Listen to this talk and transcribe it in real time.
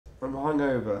I'm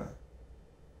hungover.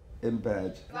 In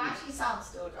bed. You actually sound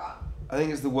still drunk. I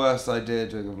think it's the worst idea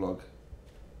doing a vlog.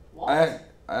 What?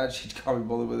 I actually can't be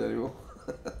bothered with it anymore.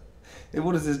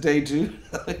 What is this, day 2?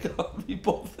 I can't be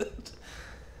bothered.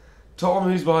 Tom,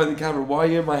 who's behind the camera, why are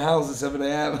you in my house at 7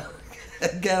 AM?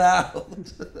 Get out.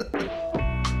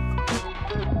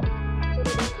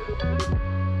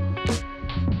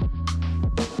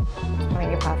 I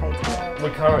think you're perfect. We're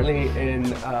currently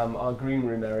in our green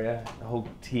room area. The whole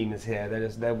team is here.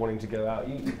 They're wanting to go out.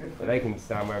 But they can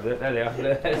stand wherever. There they are.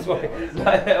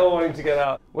 They're all wanting to get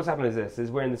out. What's happened is this: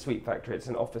 we're in the Sweet Factory. It's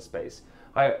an office space.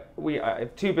 I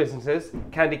have 2 businesses: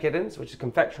 Candy Kittens, which is a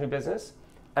confectionery business,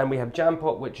 and we have Jam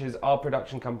Pot, which is our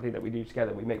production company that we do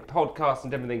together. We make podcasts and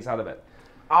different things out of it.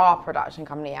 Our production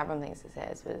company, everyone thinks it's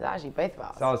his, but it's actually both of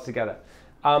us. It's ours together.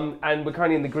 And we're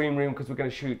currently in the green room because we're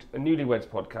going to shoot a NewlyWeds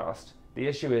podcast. The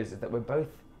issue is that we're both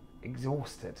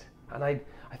exhausted. And I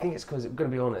think it's because, I'm going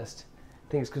to be honest,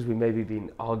 I think it's because we've maybe been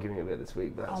arguing a bit this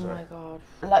week, but that's right. Oh my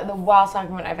God. Like the worst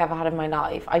argument I've ever had in my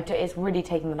life. It's really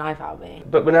taken the knife out of me.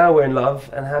 But now we're in love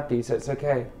and happy, so it's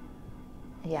okay.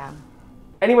 Yeah.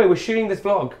 Anyway, we're shooting this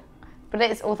vlog. But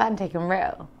it's authentic and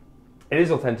real. It is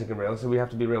authentic and real, so we have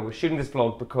to be real. We're shooting this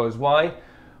vlog because why?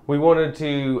 We wanted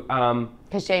to...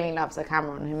 Because Jamie loves a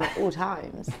camera on him at all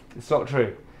times. It's not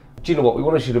true. Do you know what? We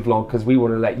want to shoot a vlog because we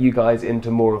want to let you guys into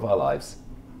more of our lives.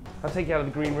 I'll take you out of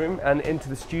the green room and into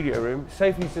the studio room.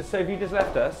 Sophie just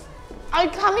left us. I'm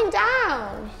coming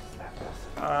down.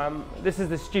 This is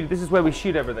the studio. This is where we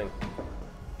shoot everything.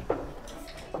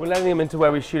 We're letting them into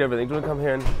where we shoot everything. Do you want to come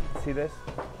here and see this?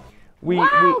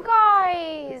 Wow,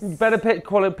 guys! Better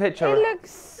quality picture. It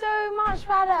looks so much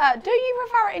better. Don't you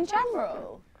prefer it in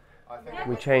general?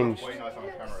 We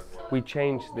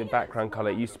changed the background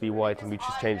colour. It used to be white and we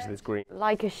just changed to this green.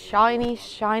 Like a shiny,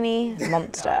 shiny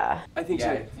monster. I think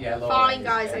so. Yeah, Fine,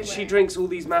 guys. She drinks all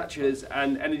these matchas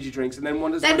and energy drinks and then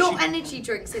wonders They're why not energy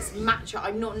drinks, it's matcha.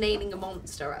 I'm not nailing a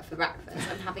monster for breakfast.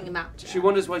 I'm having a matcha. she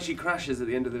wonders why she crashes at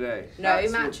the end of the day. No,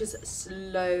 matcha's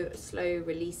slow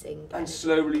releasing. And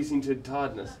slow releasing to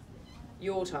tiredness.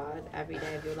 You're tired every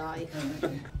day of your life.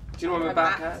 Do you know why my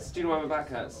back hurts? Do you know why my back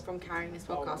hurts? From carrying this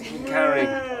podcast. I'm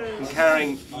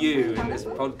carrying you in this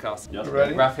podcast. You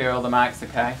ready? Rough here, all the mics,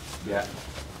 okay? Yeah.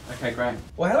 Okay, great.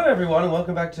 Well, hello everyone, and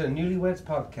welcome back to NewlyWeds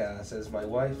podcast. As my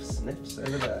wife sniffs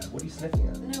over there. What are you sniffing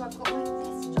at? No, I've got my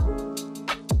fist on.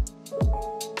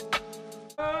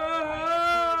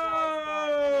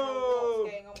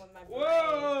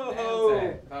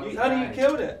 Whoa! Honey, you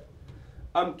killed it.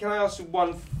 Can I ask you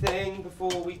one thing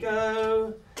before we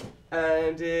go?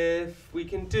 And if we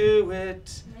can do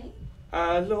it,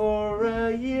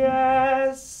 Laura,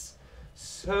 yes.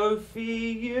 Sophie,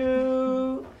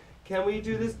 you. Can we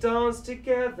do this dance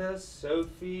together,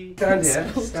 Sophie?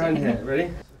 Stand here,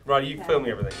 ready? Right, you film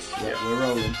me everything. Yeah, we're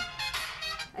rolling.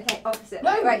 Okay, opposite.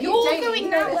 No, right, you're going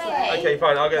that way. Okay,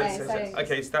 fine, I'll go this Okay, way. so-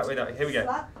 Okay, it's that way now. Here we go.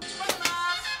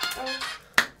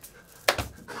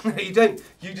 No, you don't.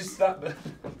 You just slap me.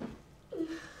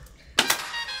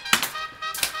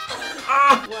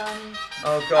 Ah!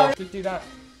 Oh God. Could do that.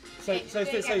 So.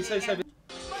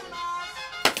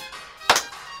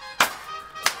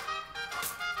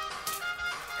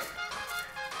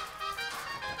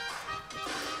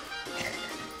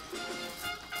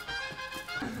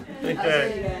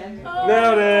 Okay.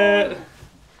 Nailed it.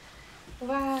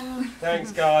 Wow.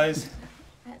 Thanks, guys.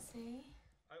 Let's see.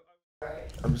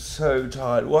 I'm so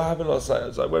tired. What happened last night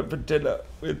is I went for dinner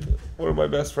with one of my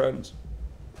best friends.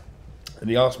 And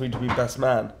he asked me to be best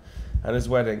man at his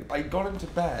wedding. I got into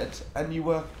bed and you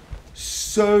were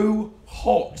so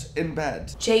hot in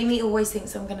bed. Jamie always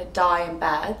thinks I'm gonna die in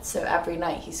bed, so every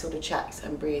night he sort of checks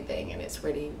I'm breathing, and it's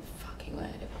really fucking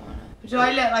weird if I'm honest. Do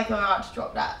I look like I'm about to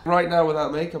drop that? Right now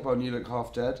without makeup on you look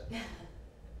half dead.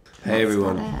 Hey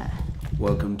everyone,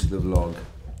 welcome to the vlog.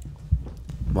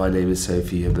 My name is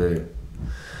Sophie and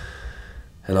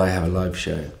I have a live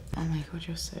show. Oh my God,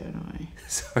 you're so annoying.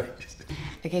 Sorry.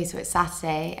 Okay, so it's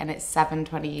Saturday and it's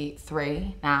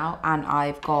 7:23 now, and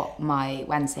I've got my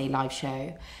Wednesday live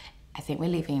show. I think we're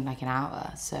leaving in like an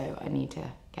hour, so I need to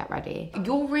get ready.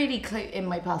 You're really in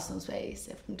my personal space,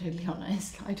 if I'm totally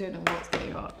honest. I don't know what's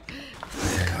going on.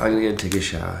 I'm gonna go take a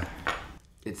shower.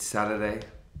 It's Saturday.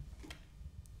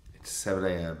 It's 7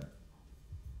 AM.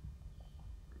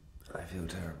 I feel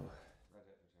terrible.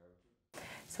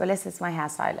 So Alyssa's my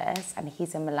hairstylist and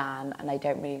he's in Milan and I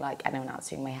don't really like anyone else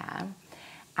doing my hair.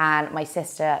 And my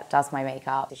sister does my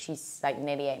makeup. She's like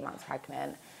nearly 8 months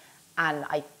pregnant and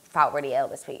I felt really ill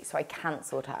this week, so I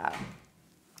cancelled her.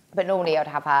 But normally I would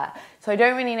have her. So I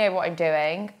don't really know what I'm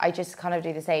doing. I just kind of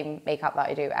do the same makeup that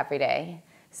I do every day.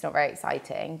 It's not very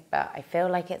exciting, but I feel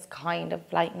like it's kind of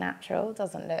like natural.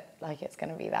 Doesn't look like it's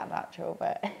gonna be that natural,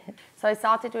 but. So I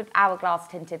started with Hourglass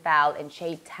Tinted Veil in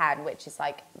shade 10, which is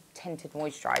like tinted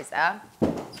moisturizer.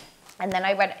 And then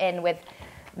I went in with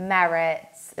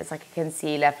Merit's, it's like a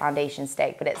concealer foundation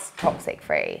stick, but it's toxic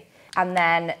free. And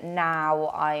then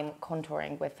now I'm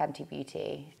contouring with Fenty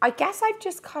Beauty. I guess I've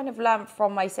just kind of learned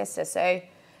from my sister. So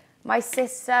my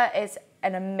sister is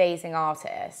an amazing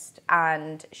artist,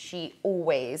 and she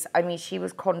always, I mean, she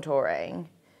was contouring,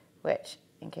 which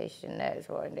in case you didn't know is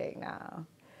what I'm doing now.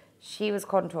 She was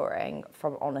contouring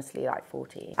from honestly like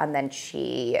 14. And then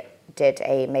she did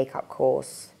a makeup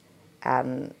course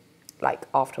like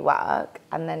after work,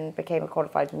 and then became a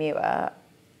qualified muer,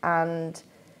 and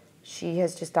she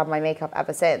has just done my makeup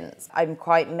ever since. I'm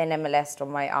quite minimalist on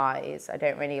my eyes. I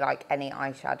don't really like any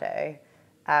eyeshadow.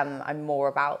 I'm more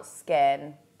about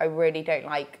skin. I really don't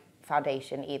like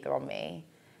foundation either on me.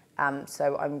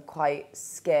 So I'm quite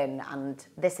skin, and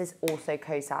this is also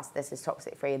COSAS, this is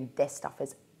toxic free, and this stuff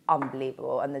is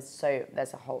unbelievable, and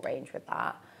there's a whole range with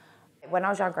that. When I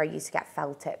was younger, I used to get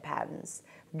felt tip pens,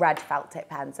 red felt tip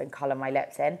pens, and colour my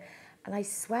lips in. And I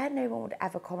swear no one would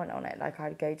ever comment on it. Like,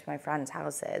 I'd go to my friends'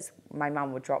 houses, my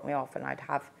mum would drop me off, and I'd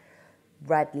have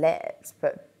red lips,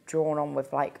 but drawn on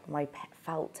with like my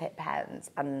felt tip pens,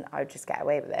 and I would just get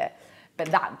away with it. But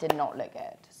that did not look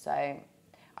good. So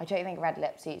I don't think red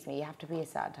lip suits me. You have to be a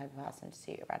certain type of person to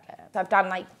suit a red lip. So I've done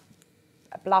like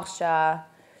a blusher,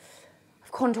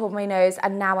 I've contoured my nose,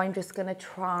 and now I'm just gonna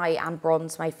try and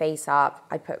bronze my face up.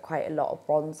 I put quite a lot of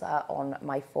bronzer on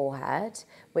my forehead,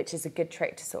 which is a good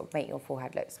trick to sort of make your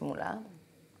forehead look smaller.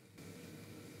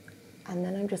 And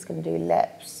then I'm just gonna do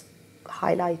lips,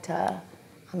 highlighter,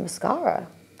 and mascara,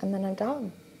 and then I'm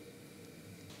done.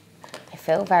 I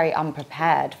feel very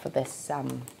unprepared for this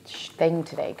thing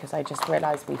today, because I just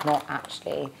realised we've not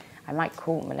actually, I might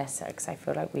call Melissa because I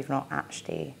feel like we've not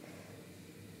actually,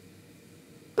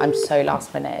 I'm so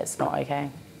last minute, it's not okay.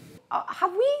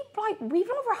 Have we, like, we've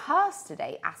not rehearsed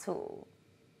today at all.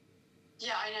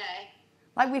 Yeah, I know.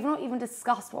 Like, we've not even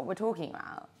discussed what we're talking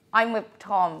about. I'm with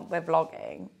Tom, we're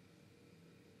vlogging.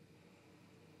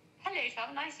 Hello,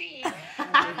 Tom, nice to meet you.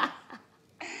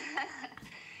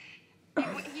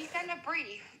 He sent a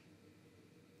brief.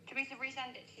 Do we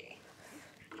resend it to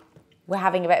you? We're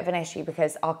having a bit of an issue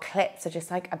because our clips are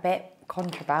just like a bit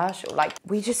controversial. Like,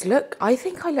 we just look, I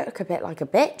think I look a bit like a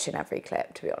bitch in every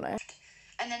clip, to be honest.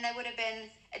 And then there would have been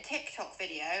a TikTok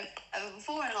video of a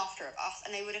before and after of us,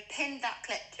 and they would have pinned that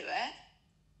clip to it.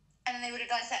 And then they would have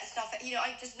like set stuff, you know,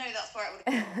 I just know that's where it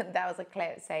would have That was a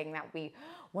clip saying that we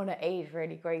want to age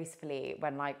really gracefully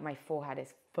when like my forehead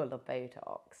is full of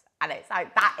Botox. And it's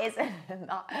like, that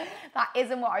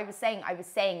isn't what I was saying. I was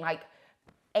saying like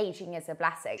aging is a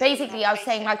blessing. Basically, I was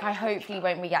saying like I hopefully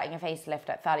won't be getting a facelift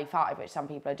at 35, which some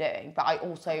people are doing, but I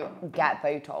also get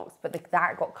Botox. But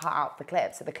that got cut out the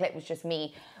clip. So the clip was just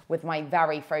me with my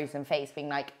very frozen face being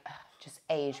like, just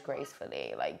age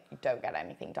gracefully, like you don't get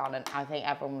anything done. And I think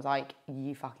everyone was like,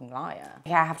 you fucking liar.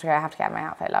 Okay, I have to go, I have to get my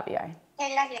outfit. Love you.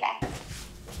 I love you,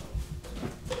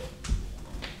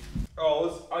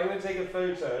 Oh, I'm gonna take a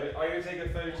photo. I'm gonna take a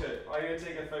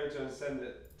photo and send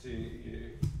it to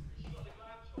you.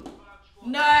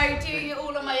 No, doing it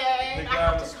all on my own. The I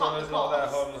have glam to cut the sponsor's not there.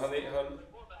 cost. Hold on, honey.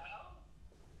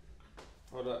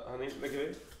 Hold on, honey. Look at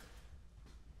me.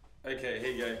 Okay,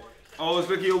 here you go. Oh, let's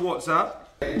look at your WhatsApp.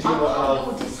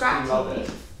 Oh, distracting me,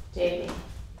 Jamie.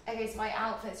 Okay, so my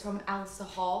outfit's from Elsa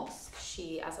Hosk.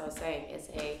 She, as I was saying, is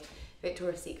a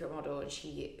Victoria's Secret model, and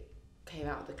she came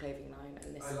out with the clothing line.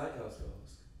 And this. I like Elsa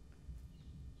Hosk.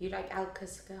 You like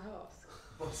Elsa Hosk?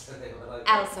 What's her name? I like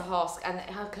Elsa Hosk, and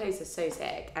her clothes are so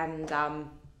sick. And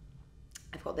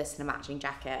I've got this in a matching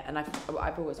jacket, and I've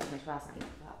always wanted to ask you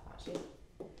for that actually.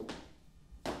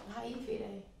 How are you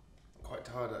feeling? I'm quite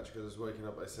tired actually because I was waking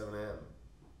up by 7 a.m.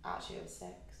 Actually, it was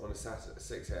 6. on a Saturday,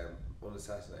 6 a.m. on a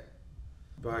Saturday.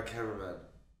 By a cameraman.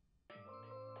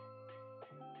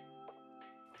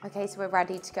 Okay, so we're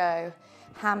ready to go.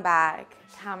 Handbag,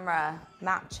 camera,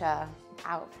 matcha,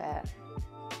 outfit.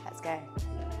 Let's go.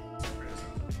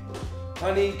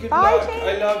 Honey, good Bye, luck. Jane.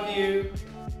 I love you.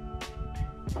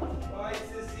 Bye,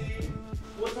 sissy.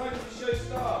 What time does the show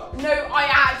start? No, I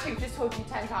actually just told you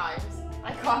 10 times.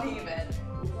 I can't even.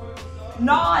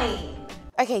 9.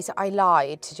 Okay, so I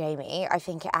lied to Jamie. I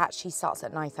think it actually starts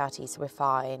at 9:30, so we're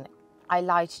fine. I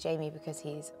lied to Jamie because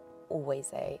he's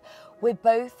always late. We're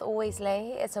both always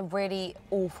late. It's a really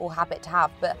awful habit to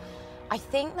have, but I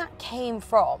think that came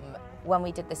from when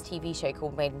we did this TV show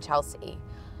called Made in Chelsea.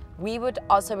 We would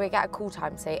also get a call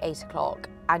time, say 8 o'clock,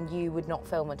 and you would not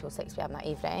film until 6 p.m. that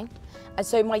evening. And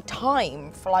so my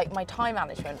time, for like my time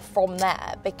management from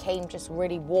there became just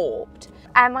really warped.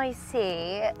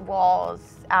 MIC was,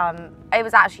 it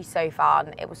was actually so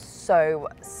fun. It was so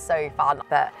fun,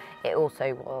 but it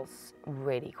also was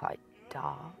really quite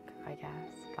dark, I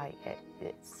guess. Like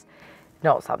it's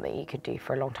not something you could do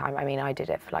for a long time. I mean, I did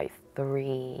it for like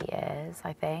 3 years,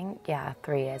 I think. Yeah,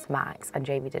 3 years max, and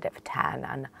Jamie did it for 10,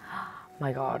 and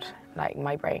my God, like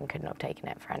my brain couldn't have taken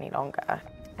it for any longer.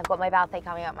 I've got my birthday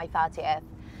coming up, my 30th,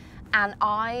 and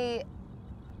I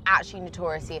actually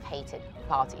notoriously have hated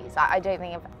parties. I don't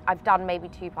think I've done maybe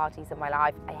 2 parties in my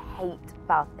life. I hate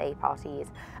birthday parties.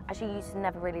 Actually used to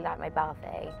never really like my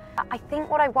birthday. I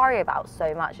think what I worry about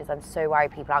so much is I'm so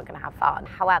worried people aren't gonna have fun.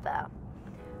 However,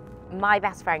 my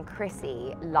best friend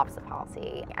Chrissy loves a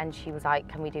party, and she was like,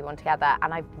 can we do one together?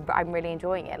 And I'm really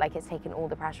enjoying it. Like, it's taken all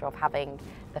the pressure off having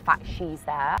the fact she's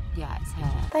there. Yeah, it's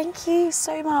her. Thank you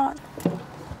so much.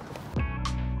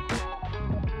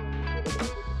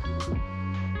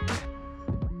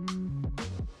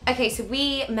 Okay, so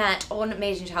we met on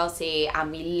Made in Chelsea,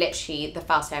 and we literally, the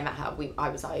first day I met her, I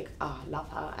was like, oh, I love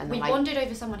her. And we then bonded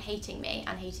over someone hating me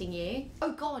and hating you.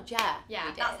 Oh God, yeah. Yeah,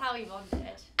 we did. that's how we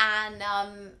bonded. And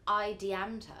I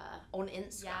DM'd her on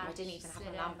Instagram. Yeah, I didn't even have her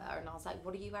slid number, and I was like,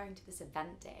 what are you wearing to this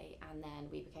event day? And then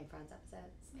we became friends ever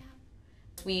since. Yeah.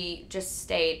 We just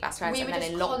stayed best friends, We and were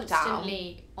then just in lockdown,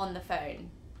 constantly on the phone,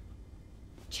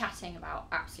 chatting about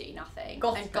absolutely nothing.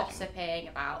 Gossiping. And gossiping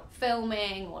about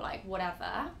filming or like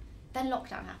whatever. Then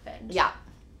lockdown happened. yeah.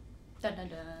 Dun dun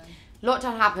dun.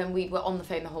 Lockdown happened, we were on the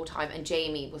phone the whole time, and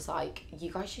Jamie was like,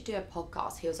 you guys should do a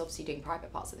podcast. He was obviously doing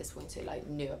private parts at this point, so like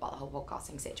knew about the whole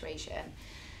podcasting situation.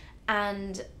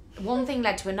 And one thing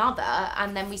led to another,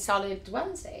 and then we started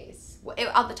Wednesdays.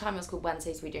 At the time it was called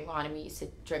Wednesdays We Drink Wine, and we used to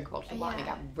drink a bottle of wine and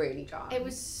get really drunk. It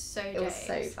was so It was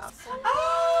so fun.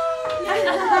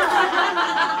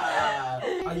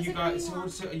 Are you guys,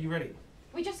 so are you ready?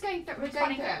 We're just going through, we're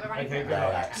running through it, we're running Okay, through go.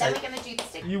 it. Then we're going to do the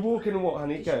stick. You walk in and what,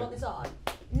 honey? Go.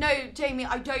 No, Jamie,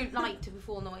 I don't like to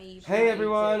perform the way you Hey do.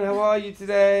 everyone, how are you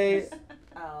today?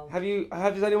 Have you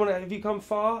come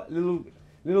far?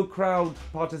 Little crowd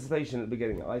participation at the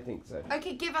beginning, I think so.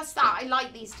 Okay, give us that. I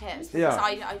like these tips because Yeah.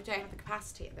 I don't have the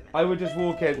capacity at the minute. I would just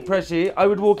walk in, Pressy, I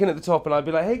would walk in at the top and I'd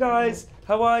be like, hey guys,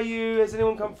 how are you? Has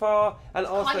anyone come far? And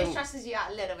ask Kind of them. stresses you out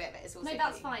a little bit, but it's also No,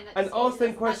 that's cute. fine. And ask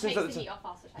them questions that at takes the the top. heat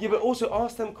off us, which I Yeah, but like. also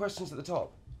ask them questions at the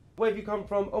top. Where have you come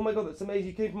from? Oh my god, that's amazing.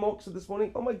 You came from Oxford this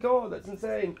morning? Oh my god, that's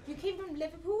insane. You came from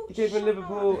Liverpool? You came from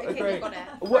Liverpool. Okay, Great. got it.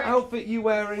 What outfit you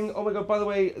wearing? Oh my god, by the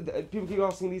way, people keep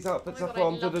asking these Oh outfits my are God,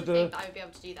 from. I'd love to think that I would be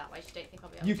able to do that, but I just don't think I'll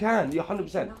be able You to. can, you're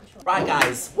 100%. Right,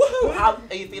 guys. Woohoo! How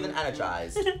are you feeling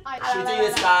energized? Should we do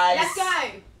this, guys? Let's go!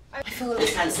 I feel like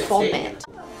This it's is vomit.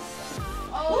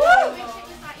 Oh, I wish it was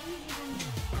that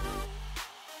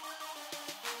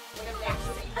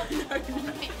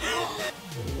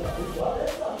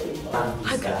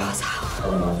I'm gonna pass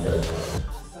out.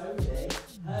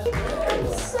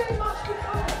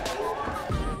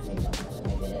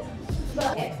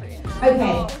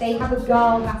 Okay, they have a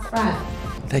girl best friend.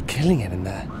 They're killing it in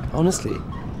there, honestly.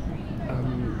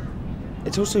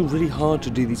 It's also really hard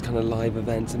to do these kind of live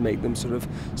events and make them sort of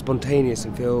spontaneous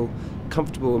and feel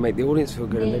comfortable and make the audience feel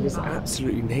good, and they're just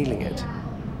absolutely nailing it.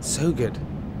 So good.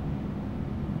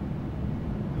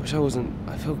 I wish I wasn't,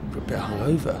 I feel a bit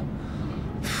hungover.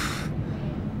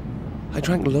 I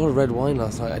drank a lot of red wine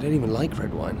last night. I don't even like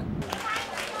red wine.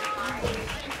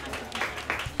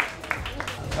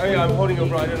 Oh yeah, I'm holding your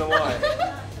breath, I don't know why.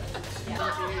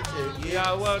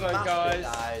 Yeah, well done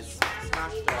guys.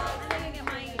 Smashed it.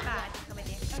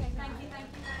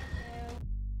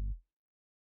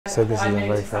 So this is our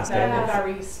very first day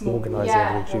of organising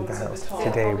everything to the house.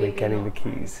 Today we're getting the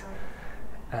keys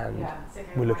and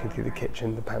we're looking through the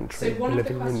kitchen, the pantry, the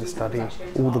living room, the study,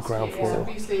 all the ground floor,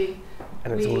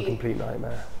 and it's all a complete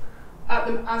nightmare.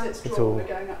 As it's It's drawn, all we're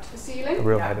going up to the ceiling. a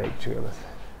real headache, to be honest.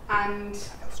 And I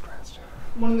feel stressed.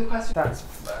 one of the questions.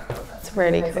 It's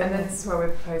really And cool. then this is where we're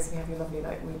proposing having a lovely,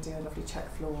 like, we do a lovely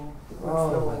check floor, wood Oh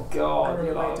floor, my god, and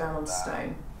then a way love down on that.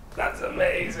 stone. That's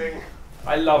amazing.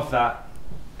 I love that.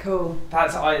 Cool.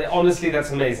 Honestly, that's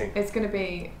amazing. It's going to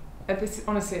be,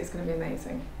 honestly, it's going to be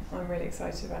amazing. I'm really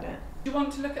excited about it. Do you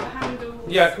want to look at the handles?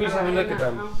 Yeah, can we just have a look at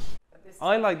them? Now?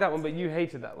 I like that one, but you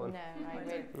hated that one. No,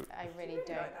 I really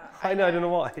don't. I know, I don't know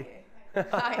why.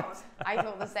 I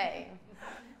thought the same.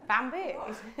 Bamboo.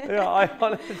 Yeah, I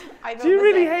honestly. I thought Do you the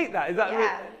really same. hate that? Is that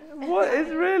Yeah. what is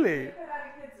really?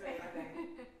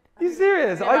 You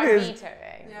serious? No, I I'm think it's,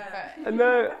 vetoing. Yeah. But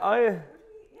no, I.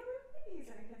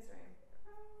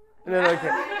 No, okay.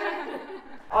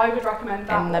 I would recommend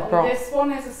that And the one. bra. This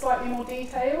one is a slightly more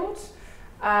detailed.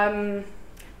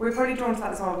 We're probably drawn to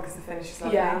that as well because the finish is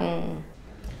lovely. Yeah.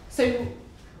 So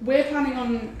we're planning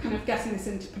on kind of getting this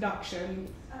into production,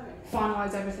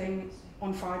 finalise everything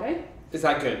on Friday. Is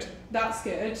that good? That's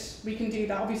good. We can do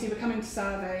that. Obviously, we're coming to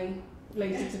survey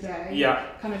later today. Yeah.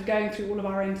 Kind of going through all of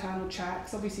our internal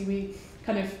checks. Obviously,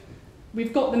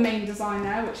 we've got the main design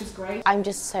there, which is great. I'm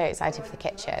just so excited for the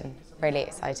kitchen. Really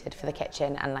excited for the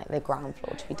kitchen and like the ground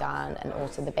floor to be done and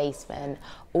also the basement,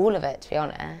 all of it to be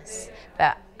honest.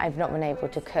 But I've not been able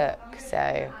to cook,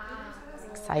 so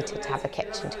excited to have a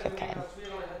kitchen to cook in.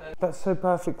 That's so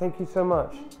perfect. Thank you so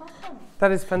much.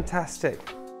 That is fantastic.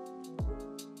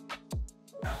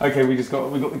 Okay, we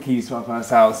got the keys to our first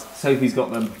house. Sophie's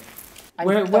got them.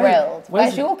 I'm thrilled.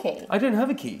 Where's your key? I don't have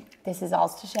a key. This is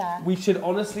ours to share. We should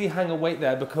honestly hang a weight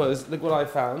there because look what I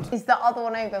found. Is the other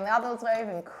one open? The other one's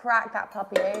open. Crack that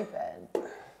puppy open.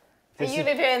 Are you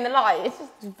doing the light?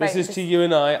 This is to you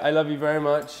and I. I love you very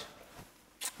much.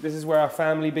 This is where our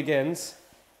family begins.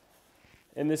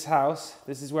 In this house.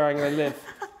 This is where I'm going to live.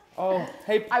 Oh,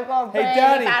 hey, I've got hey,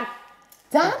 Daddy.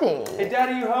 Daddy? Hey,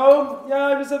 Daddy, you home? Yeah,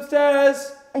 I'm just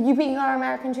upstairs. Are you being our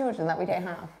American children that we don't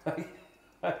have?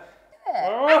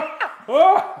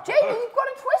 Jamie, you've got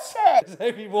to twist it.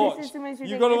 Sophie, watch. This is the most You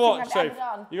ridiculous got to watch, thing I've Sophie. ever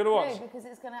done. You got to watch. No, because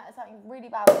it's going to something really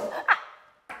bad.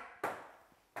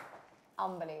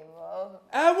 Unbelievable.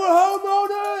 And we're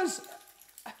homeowners.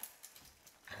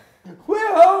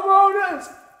 We're homeowners.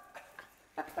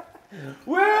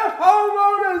 We're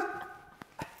homeowners.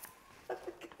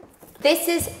 This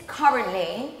is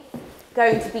currently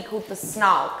going to be called the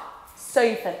snug.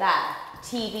 Sofa there,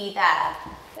 TV there.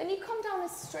 Then you come down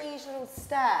this strange little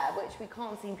stair, which we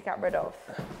can't seem to get rid of.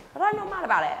 But I'm not mad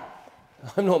about it.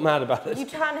 I'm not mad about it. You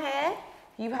turn here,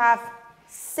 you have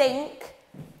sink,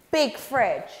 big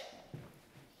fridge,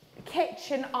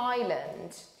 kitchen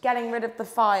island, getting rid of the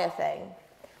fire thing.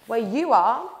 Where you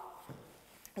are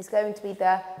is going to be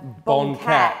the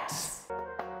banquette.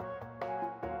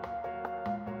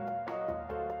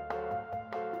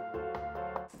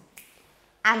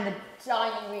 And the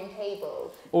dining room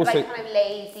table. Also, like kind of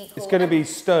lazy. It's going to be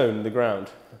stone, the ground.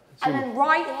 And then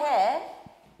right here,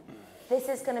 this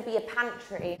is going to be a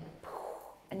pantry.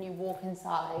 And you walk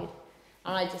inside,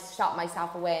 and I just shut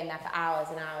myself away in there for hours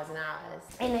and hours and hours.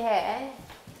 In here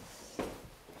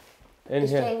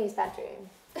is Jamie's bedroom.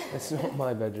 It's not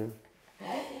my bedroom.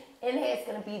 In here it's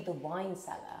going to be the wine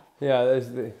cellar. Yeah, there's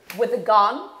the... With a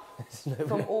gun.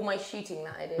 From all my shooting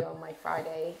that I do on my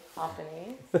Friday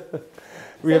afternoon.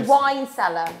 Wine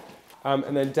cellar.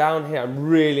 And then down here, I'm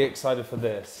really excited for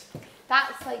this.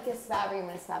 That's like a spare room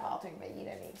and a spare bathroom, but you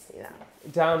don't need to see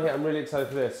that. Down here, I'm really excited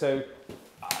for this. So,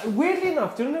 weirdly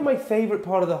enough, do you know my favourite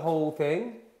part of the whole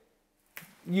thing?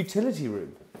 Utility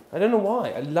room. I don't know why.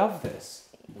 I love this.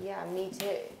 Yeah, me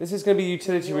too. This is going to be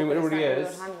utility room. It already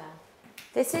is.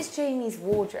 This is Jamie's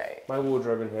wardrobe. My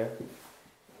wardrobe in here.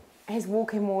 His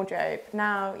walk-in wardrobe.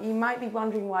 Now, you might be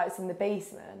wondering why it's in the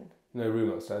basement. No room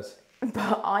upstairs.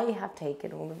 But I have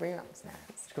taken all the room upstairs.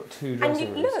 It's got 2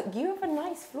 dressing rooms. rooms. Look, you have a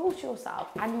nice floor to yourself.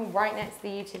 And you're right next to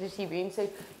the utility room, so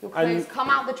your clothes come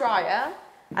out the dryer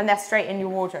and they're straight in your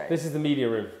wardrobe. This is the media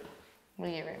room.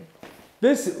 Media room.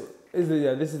 This is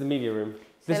the media room.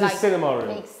 So this like is cinema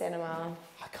room. Big cinema.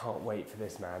 I can't wait for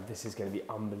this, man. This is going to be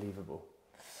unbelievable.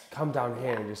 Come down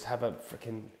here and just have a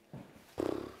freaking...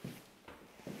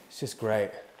 It's just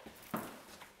great.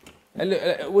 And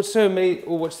look, what's so amazing?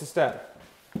 Oh, what's the step?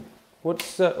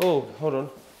 What's oh, hold on.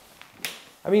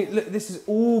 I mean, look, this is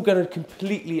all going to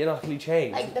completely and utterly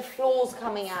change. Like the floors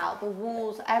coming out, the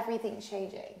walls, everything's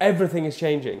changing. Everything is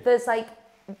changing. There's like,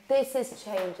 this is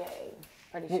changing.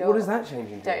 Pretty sure. What is that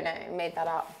changing? Don't know. Made that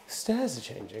up. Stairs are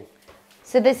changing.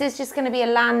 So this is just going to be a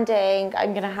landing.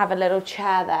 I'm going to have a little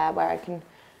chair there where I can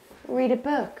read a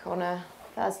book on a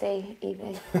Thursday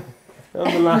evening. On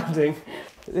the landing.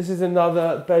 This is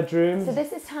another bedroom. So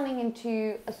this is turning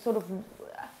into a sort of...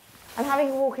 I'm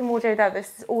having a walk-in wardrobe there.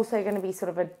 This is also going to be sort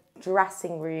of a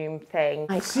dressing room thing.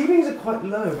 The ceilings are quite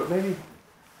low, but maybe...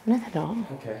 No, they're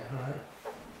not. Okay, all right.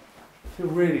 Feel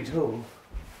really tall.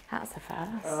 That's the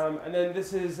first. And then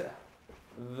this is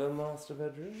the master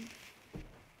bedroom.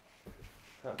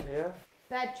 Up here.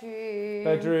 Bedroom.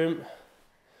 Bedroom.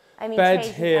 I mean, bed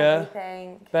here.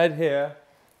 Everything. Bed here.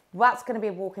 That's going to be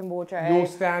a walk-in wardrobe. You're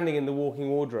standing in the walk-in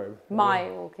wardrobe.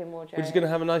 My walk-in wardrobe. Which is going to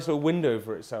have a nice little window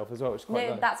for itself as well, which is quite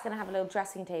No, nice. that's going to have a little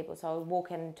dressing table, so I'll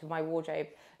walk into my wardrobe,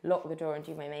 lock the door and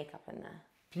do my makeup in there.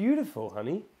 Beautiful,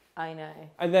 honey. I know.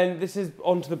 And then this is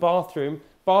onto the bathroom.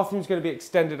 Bathroom's going to be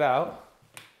extended out.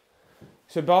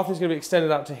 So bathroom's going to be extended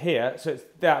out to here. So it's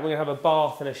that. We're going to have a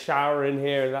bath and a shower in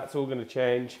here, and that's all going to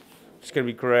change. It's going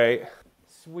to be great.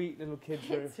 Sweet little kids'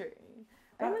 room.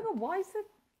 Oh my god, why is the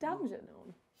dungeon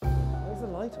on? There's a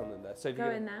light on in there. So Go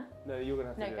in there. No, you're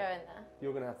going to have to No, do go it. in there.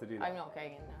 You're going to have to do that. I'm not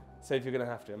going in there. Safe, you're going to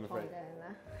have to, I'm afraid. I'm going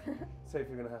in there. Safe,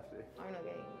 you're going to have to. I'm not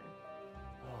going in there.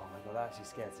 Oh my god, that actually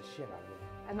scares the shit out of me.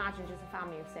 Imagine just a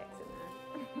family of 6 in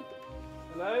there.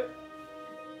 Hello?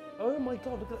 Oh my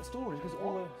god, look at that storage. It goes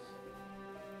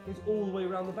all the way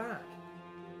around the back.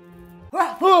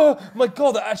 Oh my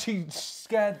god, that actually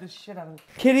scared the shit out of me.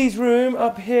 Kitty's room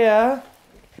up here.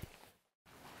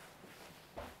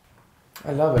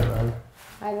 I love it, man.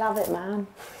 I love it, man.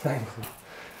 Thanks.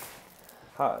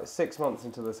 6 months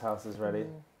until this house is ready.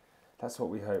 That's what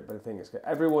we hope, but I think it's good.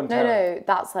 Everyone No,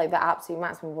 that's like the absolute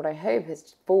maximum. What I hope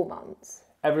is 4 months.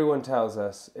 Everyone tells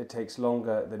us it takes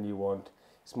longer than you want,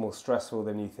 it's more stressful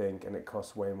than you think, and it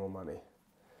costs way more money.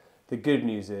 The good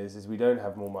news is we don't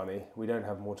have more money, we don't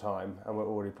have more time, and we're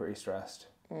already pretty stressed.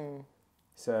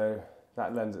 So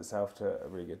that lends itself to a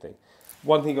really good thing.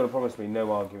 One thing you've got to promise me,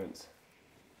 no arguments.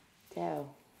 Ew.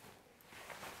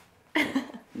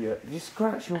 Yeah, you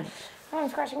scratch your... Oh, I'm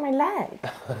scratching my leg.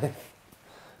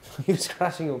 You're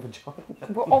scratching your vagina.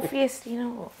 Well, obviously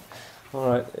not. All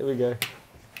right, here we go.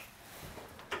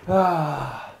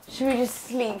 Should we just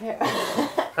sleep here?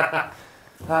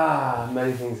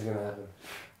 Many things are going to happen.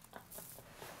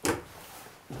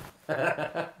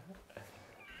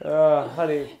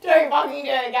 Honey. Don't fucking do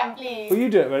it again, please. Will you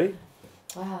do it, ready?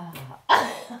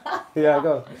 Yeah,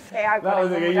 go on. Okay, I've got That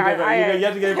was it. okay, you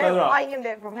have to go further up. I can do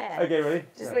it from here. Okay, ready?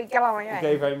 Just like, come on, my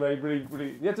Okay, very,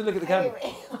 really. You have to look at the camera.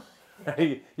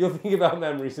 Ready? You're thinking about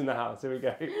memories in the house. Here we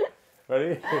go.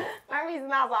 Ready? Memories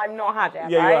now that I've not had yet,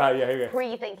 Yeah, right? you are, yeah, here we go.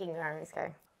 Pre-thinking memories,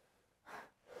 go.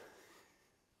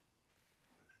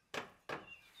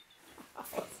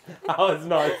 That was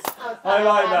nice. That was I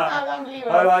like so that. bad. That was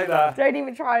unbelievable. I like that. Don't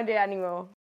even try and do it anymore.